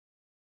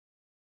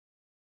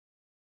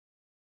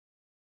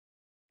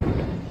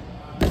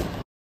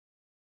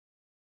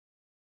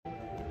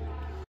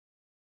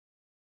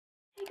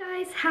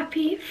Guys,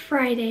 happy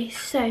Friday.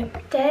 So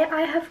today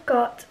I have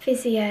got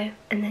physio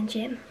and then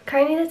gym.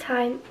 Currently the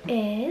time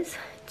is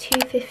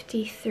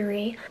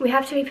 2:53. We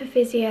have to leave for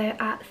physio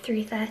at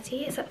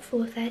 3:30. It's at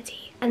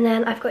 4:30, and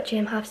then I've got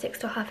gym 6:30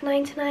 to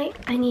 9:30 tonight.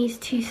 I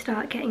need to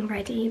start getting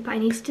ready, but I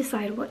need to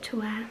decide what to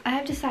wear. I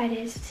have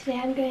decided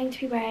today I'm going to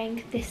be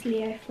wearing this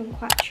Leo from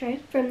xoxo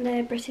from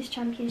the British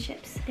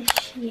Championships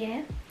this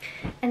year,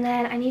 and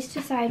then I need to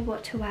decide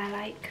what to wear,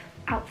 like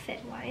outfit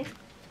wise.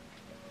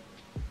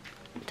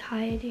 I'm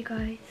tired, you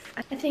guys.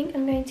 I think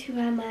I'm going to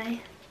wear my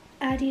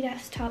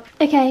Adidas top.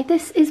 Okay,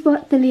 this is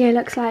what the Leo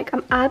looks like.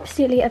 I'm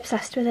absolutely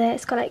obsessed with it.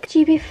 It's got like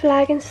GB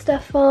flag and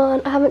stuff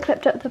on. I haven't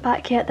clipped up the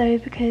back yet though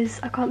because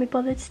I can't be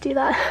bothered to do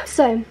that.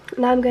 So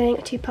now I'm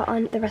going to put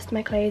on the rest of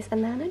my clothes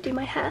and then do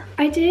my hair.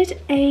 I did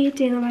a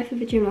day in the life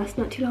of a gymnast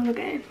not too long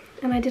ago,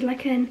 and I did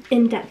like an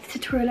in-depth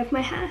tutorial of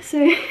my hair, so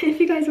if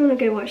you guys want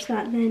to go watch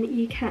that then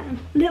you can.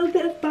 A little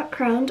bit of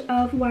background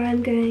of why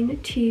I'm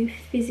going to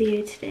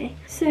physio today.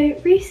 So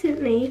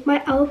recently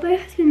my elbow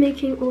has been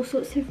making all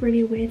sorts of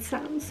really weird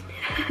sounds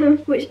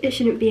which it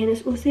shouldn't be, and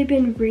it's also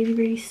been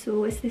really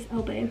sore. It's this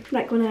elbow,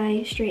 like when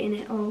I straighten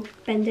it or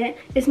bend it.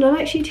 It's not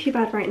actually too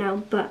bad right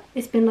now, but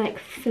it's been like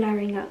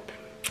flaring up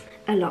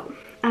a lot.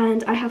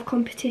 And I have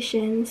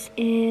competitions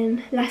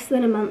in less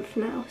than a month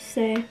now,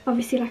 so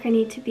obviously like I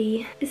need to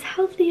be as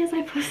healthy as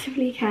I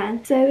possibly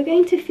can. So we're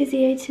going to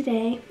physio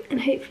today, and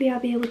hopefully I'll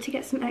be able to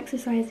get some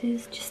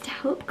exercises just to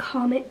help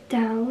calm it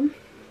down.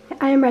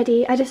 I am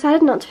ready. I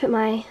decided not to put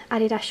my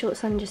Adidas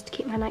shorts on just to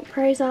keep my Nike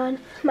Pros on.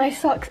 My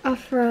socks are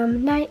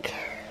from Nike,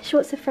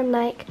 shorts are from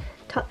Nike,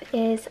 top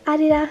is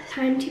Adidas.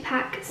 Time to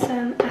pack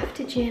some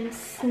after gym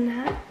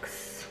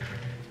snacks.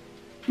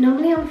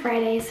 Normally on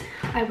Fridays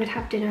I would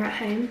have dinner at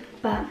home,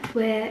 but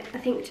we're, I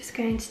think, just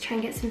going to try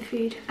and get some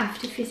food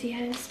after physio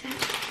instead.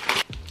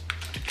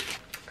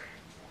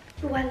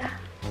 Voila.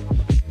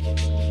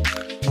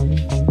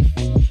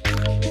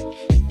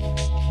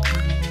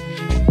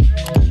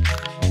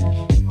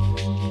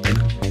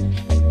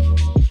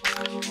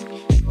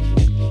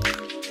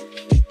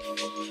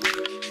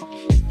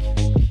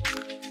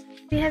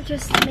 We have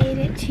just made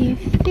it to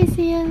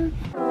physio.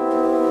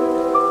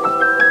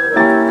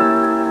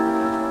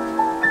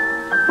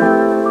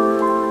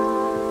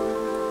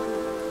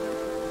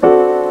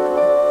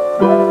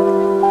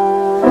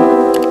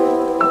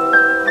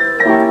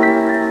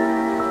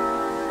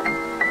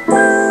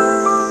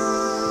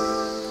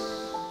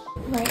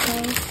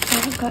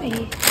 Got a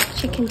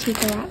chicken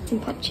tikka wrap and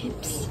pot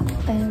chips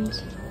and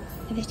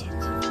a bit it.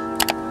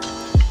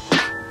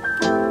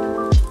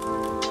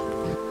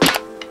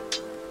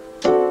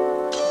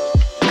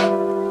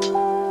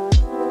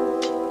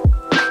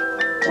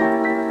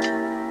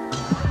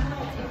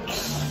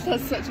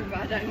 That's such a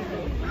bad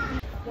angle.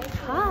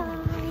 Hi!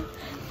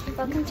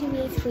 Welcome to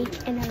this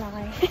week in a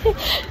lie.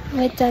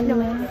 We're done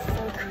now. It's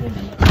not.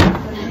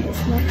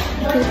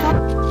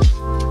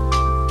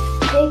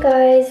 Hey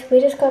guys, we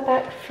just got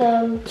back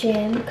from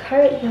gym.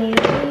 Currently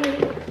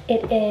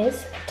it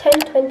is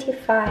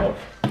 10:25.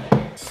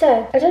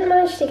 So I didn't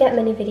manage to get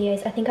many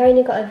videos. I think I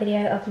only got a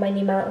video of my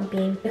new mountain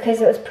beam because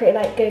it was pretty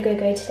like go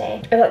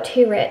today. I got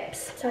 2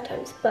 rips, sad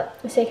times, but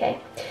it's okay.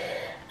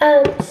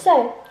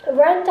 So I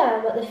ran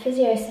down what the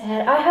physio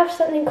said. I have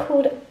something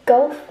called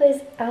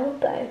golfer's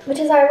elbow, which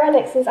is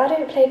ironic since I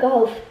don't play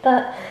golf,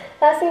 but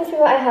that seems to be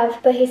what I have.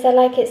 But he said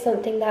like it's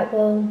something that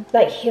will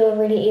like heal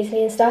really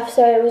easily and stuff,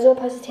 so it was all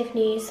positive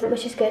news,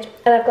 which is good.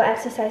 And I've got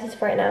exercises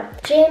for it now.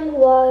 Gym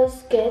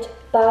was good,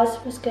 bars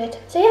was good.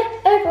 So yeah,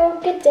 overall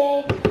good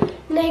day.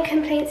 No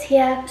complaints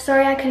here.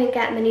 Sorry I couldn't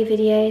get many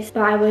videos,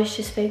 but I was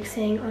just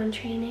focusing on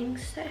training.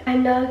 So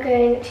I'm now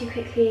going to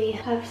quickly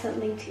have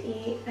something to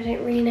eat. I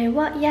don't really know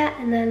what yet,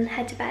 and then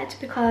head to bed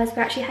because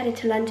we're actually headed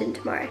to London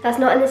tomorrow. That's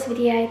not in this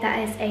video,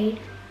 that is a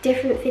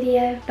different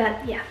video,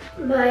 but yeah.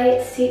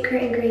 My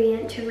secret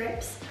ingredient to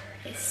rips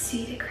is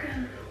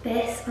pseudocreme.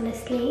 This,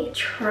 honestly,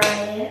 try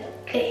it.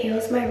 It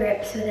heals my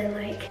rips within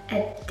like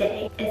a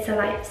day. It's a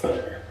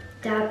lifesaver.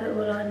 Dab it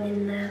all on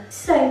in there.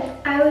 So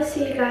I will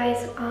see you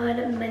guys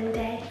on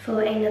Monday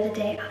for another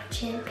day of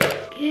gym.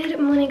 Good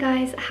morning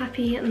guys,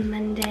 happy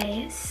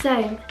Monday.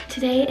 So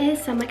today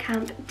is summer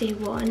camp day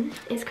 1.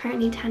 It's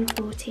currently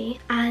 10:40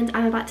 and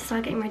I'm about to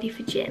start getting ready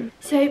for gym.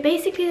 So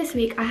basically this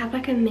week I have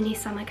like a mini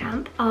summer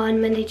camp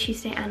on Monday,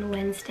 Tuesday and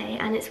Wednesday,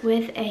 and it's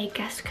with a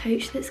guest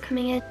coach that's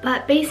coming in.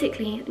 But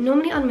basically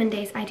normally on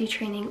Mondays I do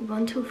training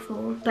 1 till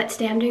 4, but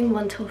today I'm doing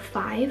 1 till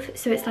 5,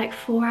 so it's like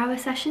 4-hour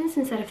sessions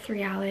instead of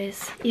 3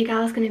 hours. You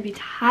girls gonna be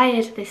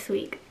tired this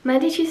week.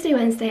 Monday, Tuesday,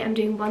 Wednesday I'm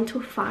doing 1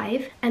 till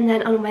 5, and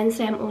then on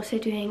Wednesday I'm also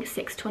doing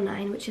 6 till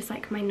 9, which is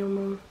like my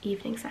normal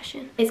evening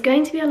session. It's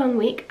going to be a long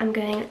week. I'm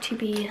going to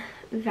be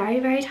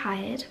very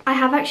tired. I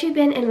have actually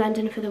been in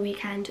London for the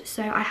weekend,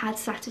 so I had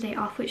Saturday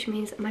off, which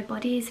means my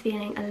body is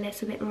feeling a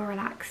little bit more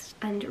relaxed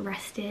and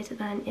rested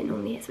than it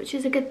normally is, which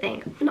is a good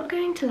thing. I'm not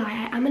going to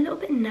lie, I am a little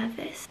bit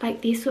nervous.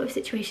 Like, these sort of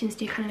situations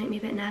do kind of make me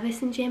a bit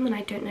nervous in gym when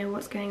I don't know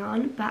what's going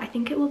on, but I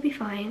think it will be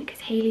fine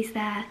because Hayley's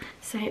there,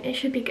 so it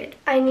should be good.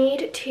 I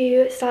need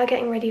to start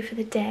getting ready for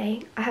the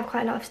day. I have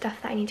quite a lot of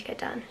stuff that I need to get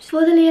done.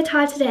 For the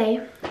leotard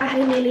today, I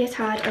had a new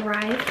leotard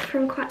arrive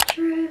from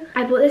Quattro.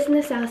 I bought this in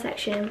the sale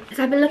section.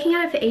 So I've been looking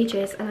at it for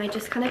ages and I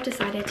just kind of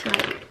decided to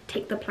like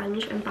take the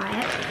plunge and buy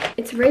it.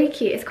 It's really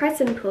cute. It's quite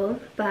simple,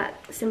 but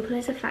simple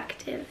is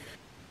effective.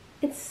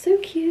 It's so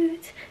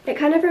cute. It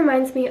kind of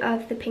reminds me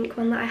of the pink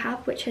one that I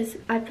have, which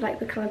I've like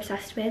become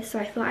obsessed with, so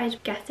I thought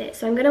I'd get it.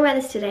 So I'm gonna wear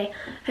this today.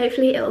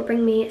 Hopefully it will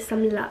bring me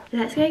some luck.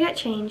 Let's go get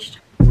changed.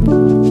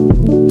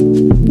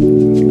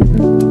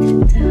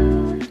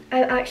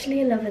 I'm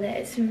actually in love with it.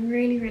 It's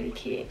really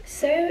cute.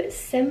 So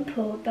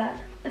simple but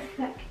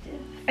effective.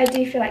 I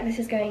do feel like this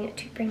is going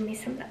to bring me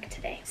some luck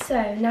today.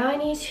 So now I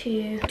need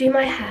to do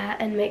my hair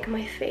and make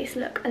my face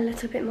look a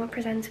little bit more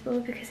presentable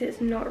because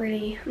it's not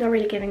really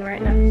giving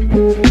right now.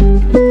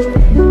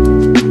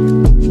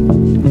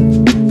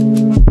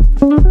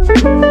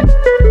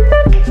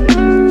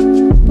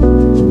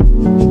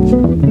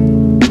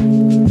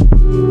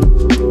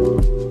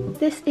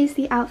 This is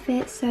the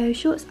outfit. So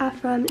shorts are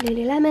from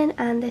Lululemon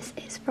and this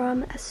is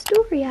from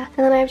Astoria,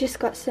 and then I've just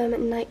got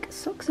some Nike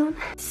socks on.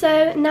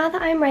 So now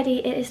that I'm ready,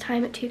 it is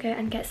time to go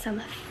and get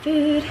some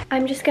food.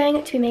 I'm just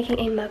going to be making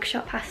a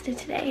mugshot pasta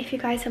today. If you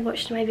guys have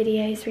watched my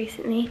videos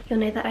recently, you'll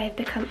know that I have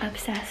become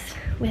obsessed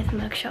with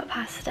mugshot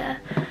pasta,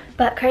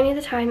 but currently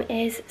the time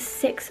is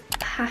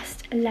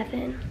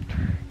 11:06,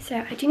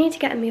 so I do need to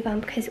get a move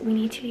on because we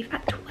need to leave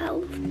at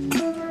 12.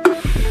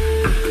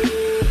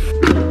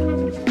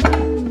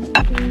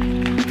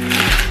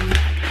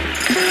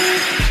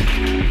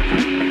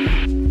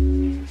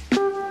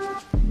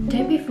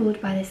 Don't be fooled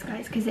by this,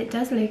 guys, because it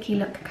does low-key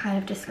look kind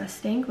of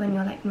disgusting when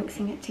you're like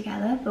mixing it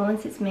together, but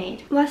once it's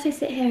made. Whilst I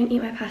sit here and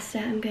eat my pasta,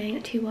 I'm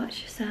going to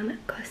watch some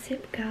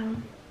Gossip Girl.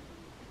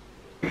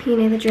 You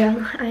know the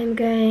drill. I'm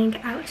going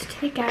out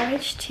to the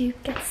garage to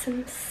get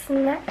some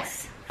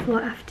snacks for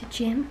after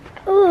gym.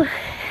 Oh,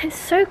 it's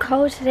so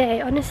cold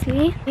today,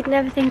 honestly. You'd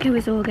never think it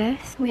was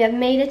August. We have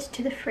made it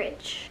to the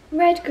fridge.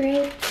 Red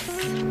grapes.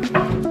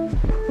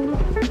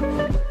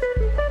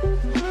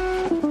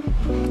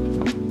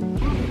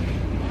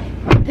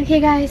 Okay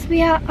guys,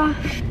 we are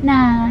off. No,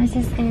 I was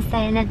just gonna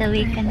say another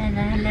week,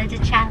 another load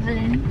of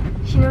travelling.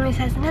 She normally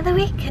says another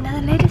week,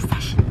 another load of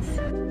sessions.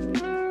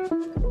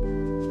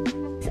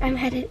 So I'm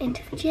headed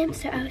into the gym,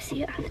 so I will see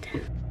you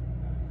after.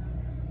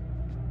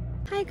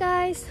 Hi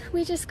guys,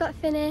 we just got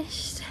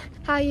finished.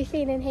 How are you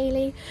feeling,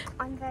 Hayley?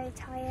 I'm very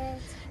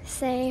tired.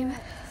 Same.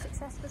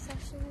 Successful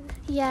session.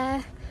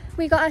 Yeah,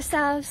 we got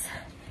ourselves.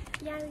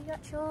 Yeah, we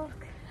got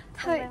chalk.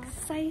 How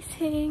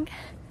exciting.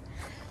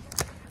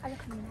 I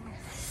look nice.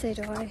 So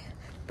do I.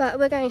 But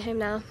we're going home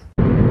now.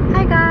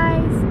 Hi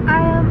guys, I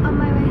am on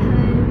my way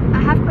home.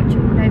 I have got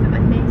chalk all over my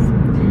face.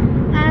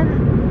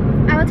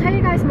 I will tell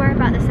you guys more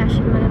about the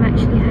session when I'm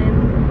actually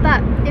home.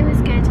 But it was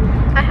good.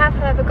 I have,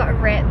 however, got a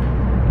rip,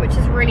 which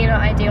is really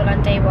not ideal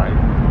on day one.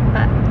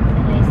 But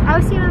anyways,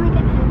 I'll see you when we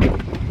get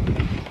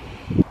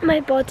home. My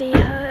body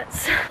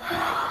hurts.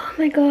 Oh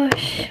my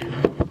gosh.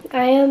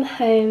 I am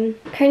home.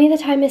 Currently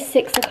the time is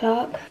 6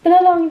 o'clock. It's been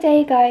a long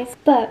day, guys,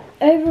 but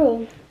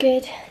overall,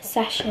 good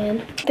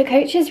session. The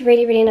coach is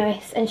really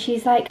nice and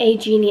she's like a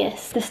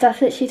genius. The stuff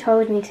that she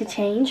told me to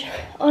change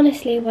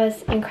honestly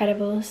was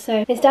incredible,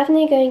 so it's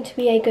definitely going to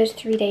be a good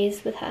 3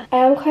 days with her. I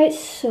am quite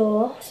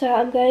sore, so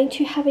I'm going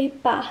to have a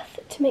bath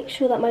to make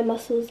sure that my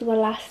muscles will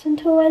last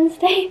until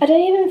Wednesday. I don't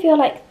even feel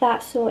like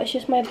that sore, it's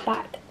just my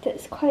back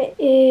that's quite...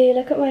 Ew,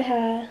 look at my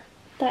hair.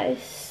 That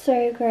is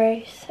so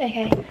gross.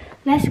 Okay,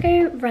 let's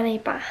go run a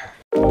bath.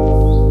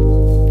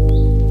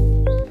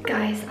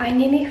 Guys, I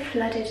nearly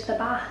flooded the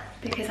bath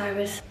because I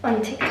was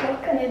on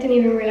TikTok and I didn't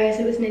even realise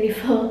it was nearly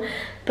full.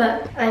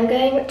 But I'm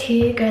going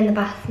to go in the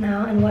bath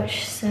now and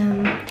watch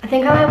some... I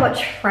think I might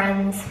watch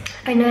Friends.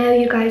 I know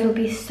you guys will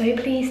be so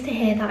pleased to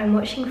hear that I'm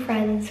watching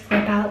Friends for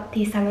about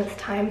the 7th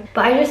time,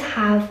 but I just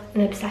have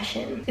an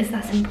obsession. It's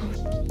that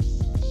simple.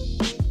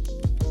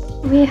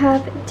 We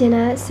have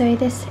dinner, so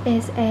this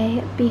is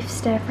a beef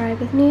stir fry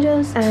with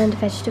noodles and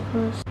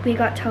vegetables. We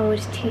got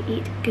told to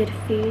eat good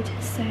food,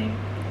 so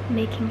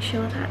making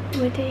sure that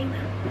we're doing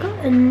that.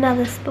 Got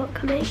another spot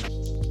coming.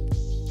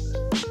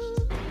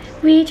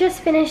 We just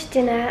finished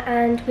dinner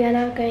and we are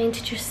now going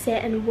to just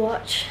sit and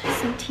watch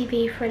some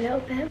TV for a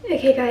little bit.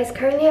 Okay guys,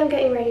 currently I'm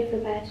getting ready for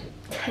bed.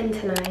 10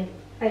 to 9.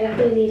 I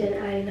definitely need an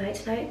early night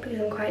tonight because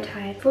I'm quite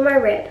tired. For my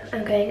rib,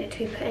 I'm going to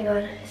be putting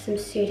on some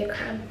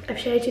Sudocrem. I've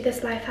showed you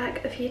this life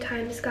hack a few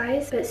times,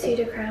 guys, but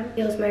Sudocrem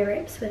heals my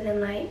ribs within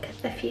like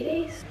a few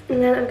days.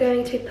 And then I'm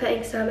going to be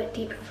putting some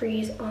deep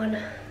freeze on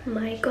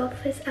my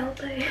golfer's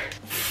elbow.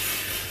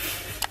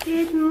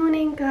 Good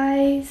morning,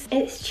 guys.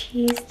 It's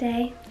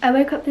Tuesday. I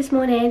woke up this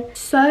morning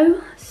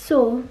so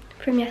sore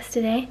from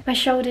yesterday. My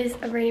shoulders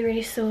are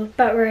really sore,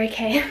 but we're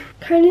okay.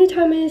 Currently the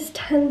time is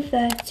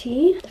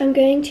 10:30. I'm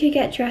going to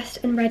get dressed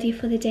and ready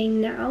for the day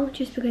now,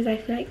 just because I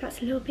feel like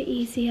that's a little bit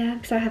easier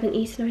because I haven't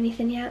eaten or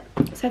anything yet.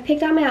 So I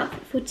picked out my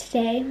outfit for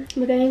today.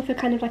 We're going for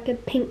kind of like a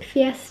pink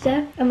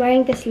fiesta. I'm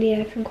wearing this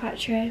Leo from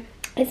Quattro.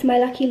 It's my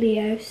lucky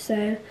Leo,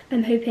 so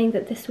I'm hoping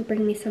that this will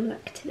bring me some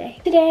luck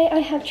today. Today I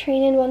have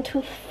training 1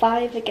 till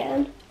 5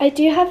 again. I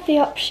do have the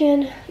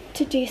option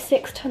to do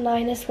 6 till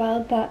 9 as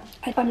well, but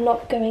I'm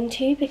not going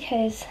to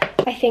because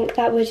I think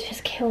that would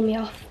just kill me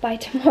off by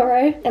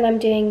tomorrow, and I'm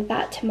doing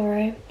that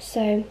tomorrow,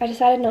 so I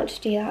decided not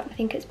to do that. I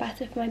think it's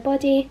better for my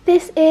body.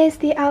 This is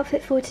the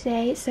outfit for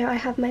today. So I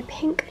have my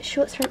pink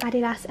shorts from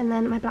Adidas and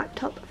then my black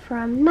top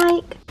from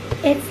Nike.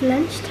 It's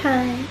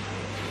lunchtime.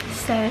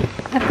 So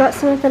I've got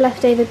some of the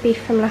leftover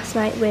beef from last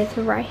night with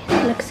rice.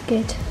 It looks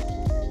good.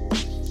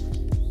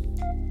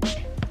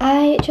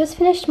 I just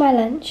finished my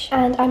lunch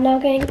and I'm now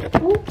going,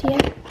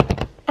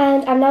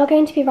 I'm now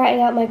going to be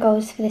writing out my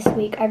goals for this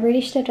week. I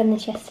really should have done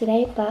this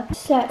yesterday, but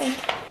so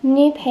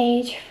new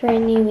page for a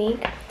new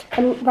week.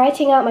 I'm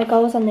writing out my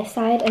goals on this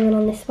side, and then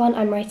on this one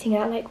I'm writing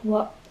out like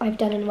what I've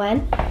done and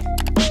when.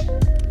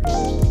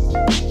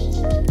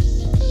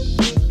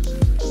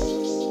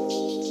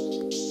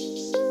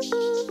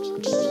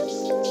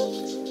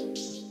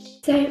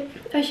 So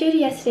I showed you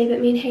yesterday,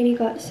 but me and Hayley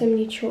got some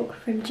new chalk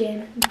from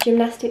Gym.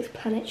 Gymnastics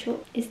Planet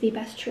chalk is the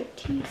best chalk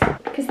to use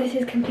because this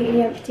is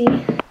completely empty.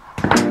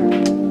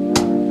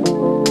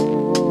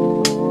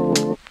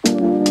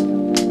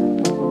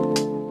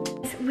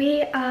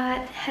 We are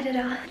headed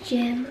off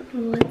gym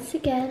once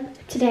again.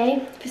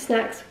 Today for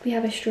snacks we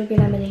have a strawberry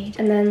lemonade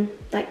and then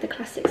like the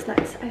classic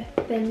snacks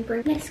I've been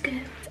bringing. Let's go.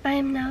 I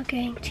am now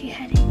going to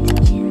head into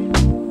gym.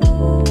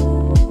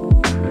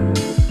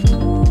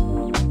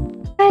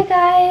 Hi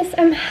guys,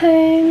 I'm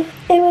home.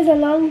 It was a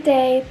long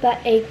day, but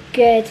a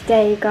good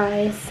day,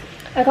 guys.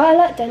 I got a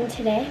lot done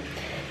today.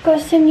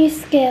 Got some new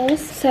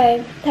skills,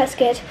 so that's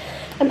good.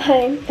 I'm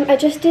home. I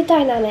just did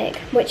dynamic,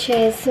 which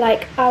is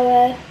like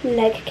our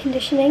leg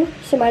conditioning.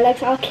 So my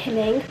legs are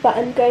killing, but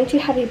I'm going to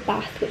have a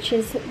bath, which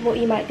is what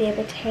you might be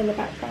able to hear in the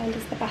background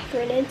is the bath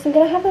running. So I'm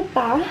going to have a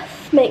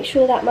bath, make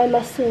sure that my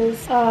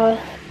muscles are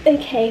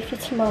okay for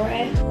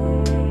tomorrow.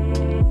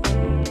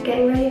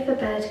 Getting ready for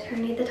bed.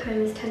 Currently the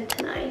time is 10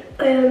 to 9.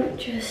 I am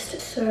just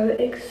so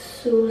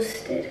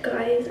exhausted,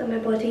 guys, and my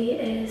body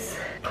is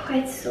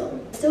quite sore.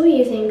 Still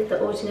using the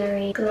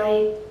Ordinary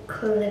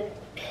glycolipid,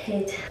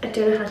 I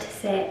don't know how to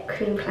say it,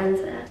 cream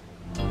cleanser.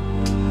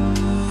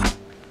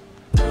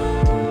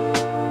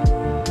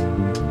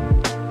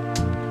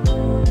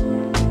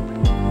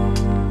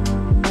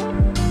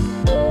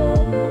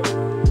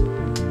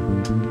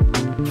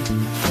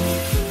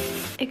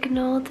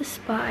 Ignore the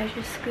spot I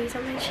just squeezed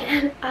on my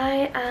chin.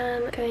 I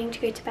am going to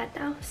go to bed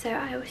now, so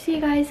I will see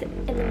you guys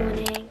in the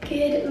morning.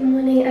 Good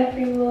morning,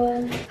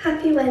 everyone.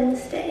 Happy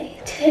Wednesday.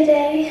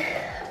 Today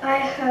I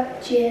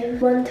have gym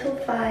 1 till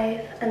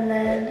 5 and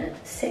then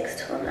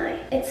 6 till 9.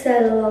 It's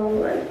a long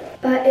one,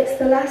 but it's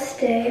the last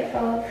day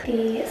of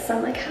the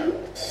summer camp,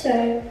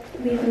 so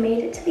we've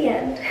made it to the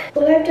end.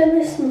 All I've done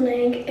this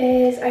morning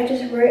is I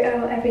just wrote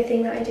out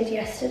everything that I did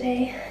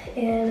yesterday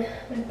in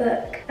my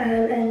book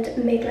and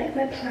made like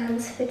my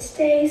plans for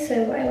today,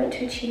 so what I want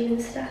to achieve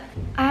and stuff.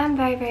 I am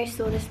very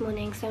sore this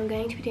morning, so I'm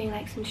going to be doing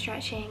like some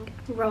stretching,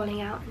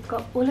 rolling out. I've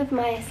got all of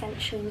my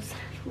essentials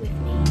with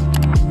me.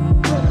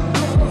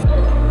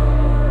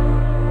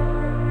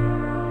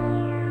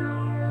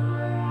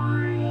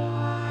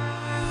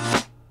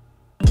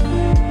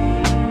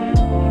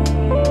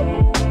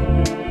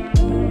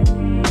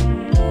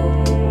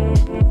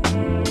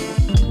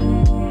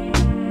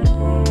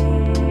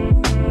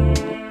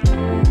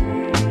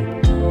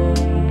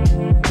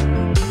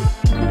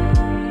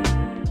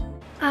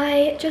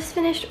 Just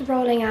finished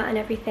rolling out and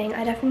everything.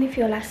 I definitely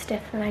feel less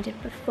stiff than I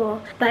did before,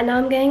 but now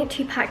I'm going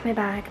to pack my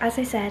bag. As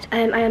I said, I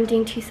am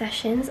doing 2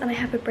 sessions and I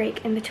have a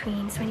break in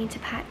between, so I need to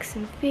pack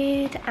some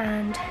food,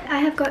 and I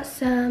have got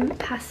some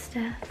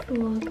pasta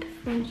for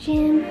before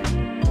gym.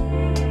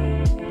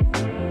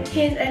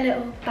 Here's a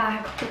little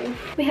bag haul.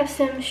 We have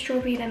some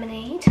strawberry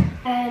lemonade.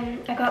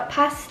 I got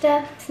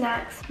pasta,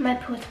 snacks, my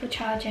portable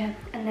charger,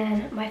 and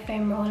then my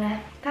foam roller.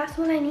 That's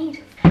all I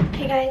need.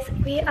 Okay guys,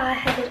 we are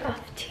headed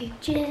off to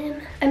gym.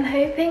 I'm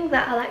hoping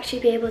that I'll actually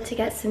be able to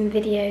get some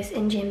videos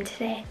in gym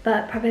today,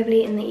 but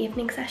probably in the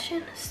evening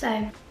session.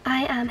 So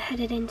I am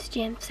headed into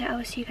gym, so I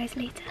will see you guys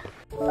later.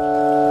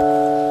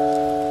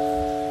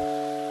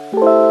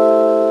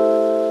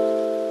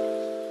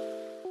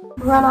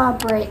 We're on our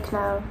break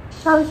now.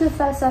 How was your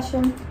first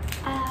session?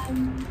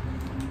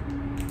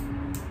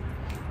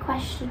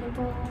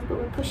 Questionable, but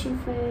we're pushing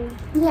through.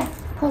 Yeah,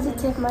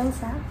 positive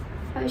mindset.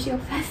 How was your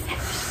first session?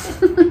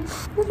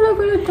 It's not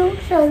a talk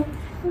show.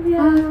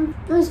 Yeah.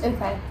 It was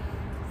okay.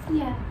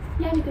 Yeah,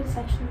 you had a good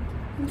session.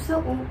 I'm so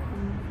awkward.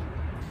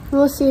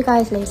 We'll see you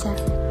guys later.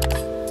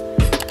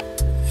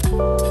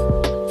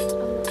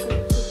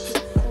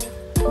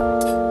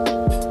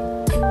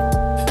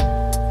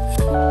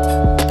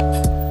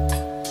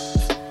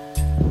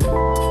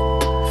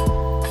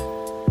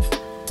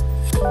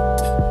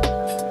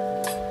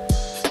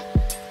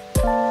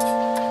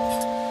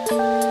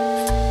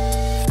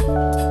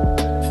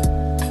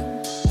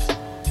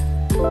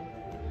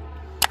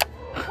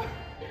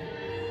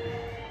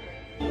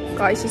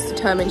 Guys, she's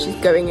determined she's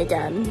going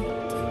again.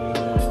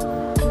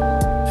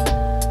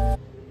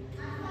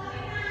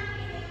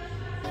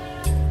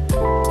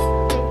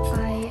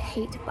 I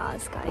hate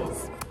bars,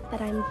 guys, but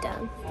I'm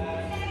done.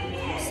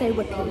 So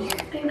whippy.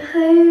 I'm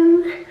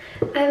home.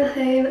 I'm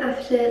home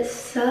after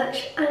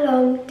such a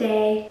long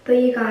day. But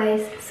you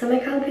guys, summer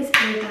camp is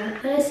over.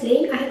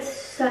 Honestly, I had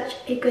such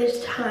a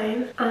good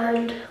time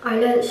and I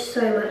learned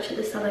so much at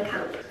the summer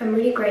camp. I'm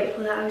really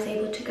grateful that I was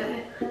able to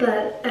go.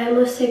 But I'm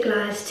also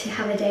glad to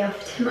have a day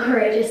off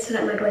tomorrow just to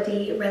let my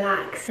body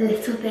relax a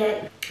little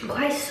bit. I'm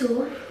quite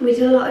sore. We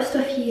did a lot of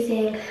stuff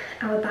using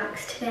our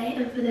backs today,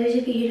 and for those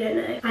of you who don't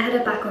know, I had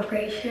a back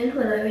operation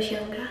when I was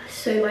younger,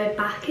 so my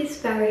back is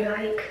very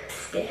like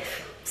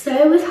stiff. So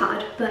it was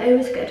hard, but it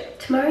was good.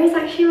 Tomorrow is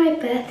actually my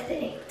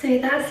birthday, so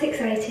that's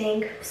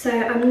exciting. So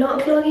I'm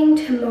not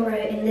vlogging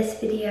tomorrow in this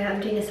video, I'm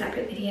doing a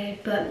separate video,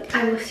 but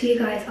I will see you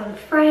guys on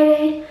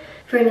Friday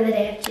for another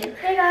day of gym.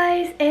 Hey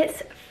guys,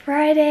 it's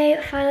Friday,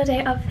 final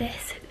day of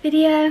this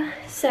video.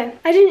 So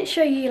I didn't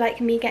show you like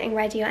me getting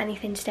ready or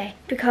anything today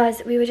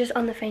because we were just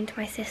on the phone to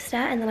my sister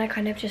and then I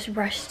kind of just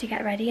rushed to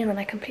get ready and then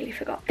I completely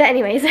forgot. But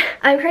anyways,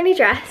 I'm currently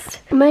dressed.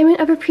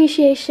 Moment of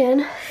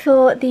appreciation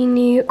for the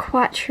new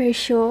Quattro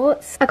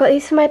shorts. I got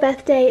these for my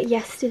birthday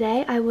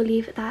yesterday. I will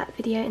leave that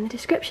video in the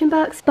description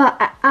box, but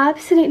I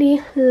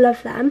absolutely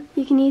love them.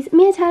 You can use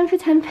me10 for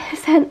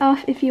 10%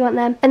 off if you want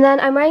them. And then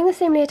I'm wearing the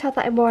same leotard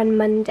that I wore on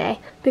Monday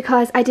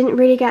because I didn't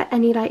really get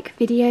any like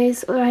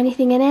videos or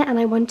anything in it and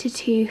I wanted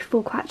to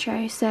for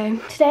Quattro. So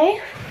today,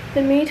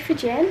 the mood for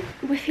gym,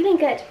 we're feeling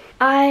good.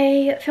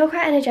 I feel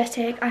quite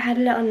energetic. I had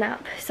a little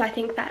nap, so I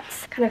think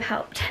that's kind of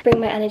helped bring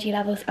my energy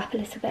levels up a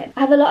little bit.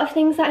 I have a lot of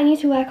things that I need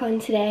to work on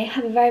today. I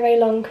have a very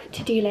long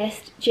to-do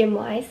list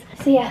gym-wise.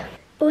 So yeah.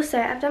 Also,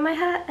 I've done my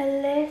hair a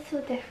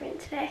little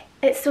different today.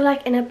 It's still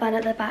like in a bun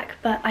at the back,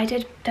 but I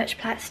did Dutch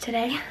plaits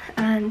today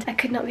and I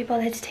could not be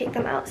bothered to take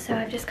them out, so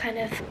I've just kind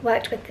of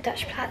worked with the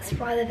Dutch plaits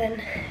rather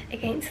than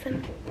against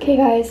them. Okay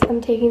guys,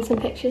 I'm taking some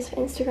pictures for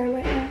Instagram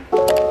right now.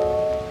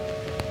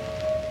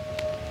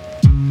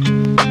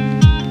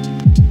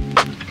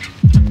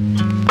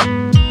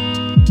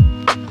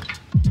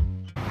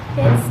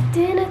 It's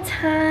dinner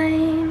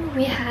time.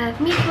 We have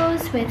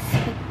meatballs with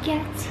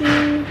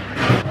spaghetti.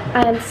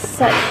 I am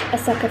such a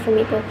sucker for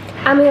meatball.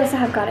 And we also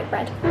have garlic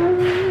bread.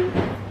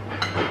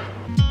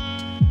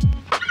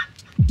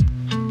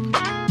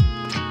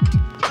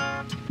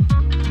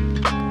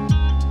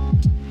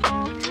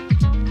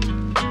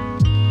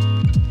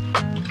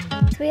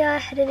 So we are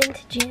headed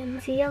into gym.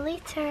 See you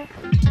later.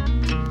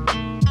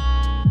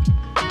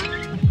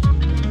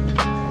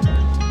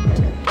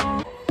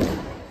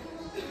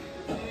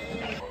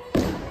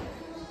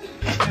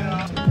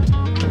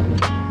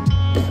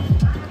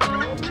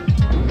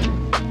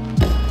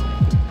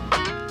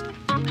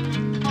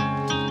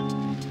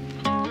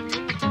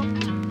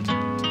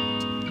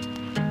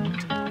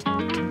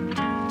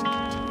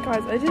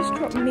 Guys, I just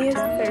dropped Mia's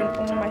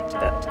phone on my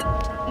foot.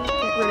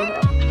 It really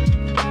hurt.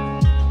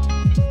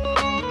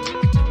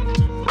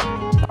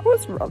 That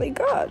was really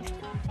good.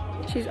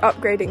 She's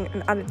upgrading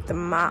and added the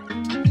mat.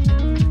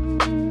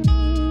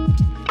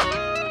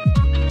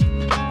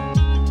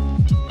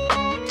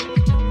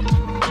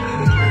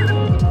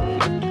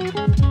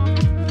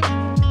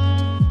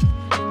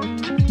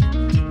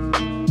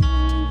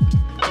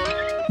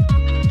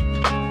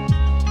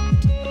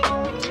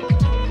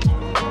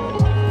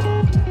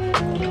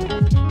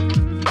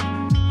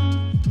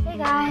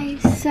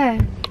 So,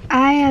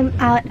 I am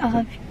out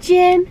of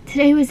gym.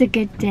 Today was a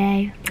good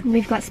day.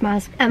 We've got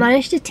smiles. I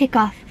managed to tick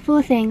off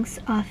 4 things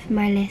off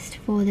my list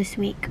for this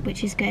week,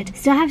 which is good.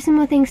 Still have some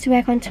more things to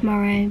work on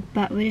tomorrow,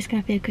 but we're just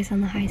gonna focus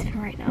on the highs for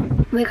right now.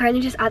 We're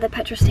currently just at the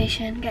petrol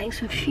station getting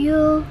some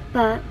fuel,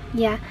 but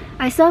yeah,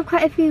 I still have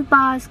quite a few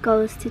bars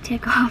goals to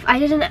tick off. I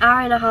did an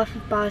hour and a half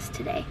of bars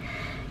today,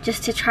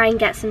 just to try and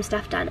get some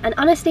stuff done. And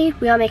honestly,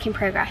 we are making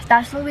progress.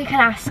 That's all we can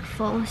ask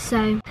for.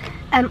 So,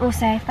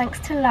 also, thanks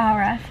to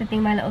Lara for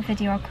being my little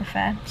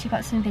videographer. She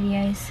got some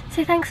videos.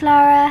 So thanks,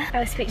 Lara. I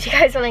will speak to you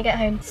guys when I get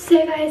home.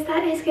 So guys,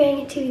 that is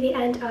going to the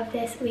end of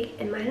this week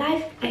in my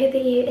life. I hope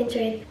that you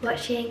enjoyed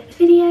watching this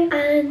video,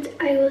 and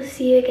I will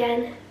see you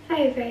again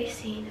very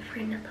soon for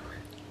another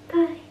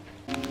one.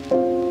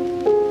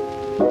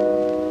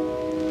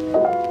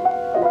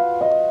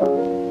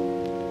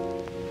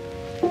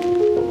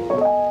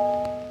 Bye.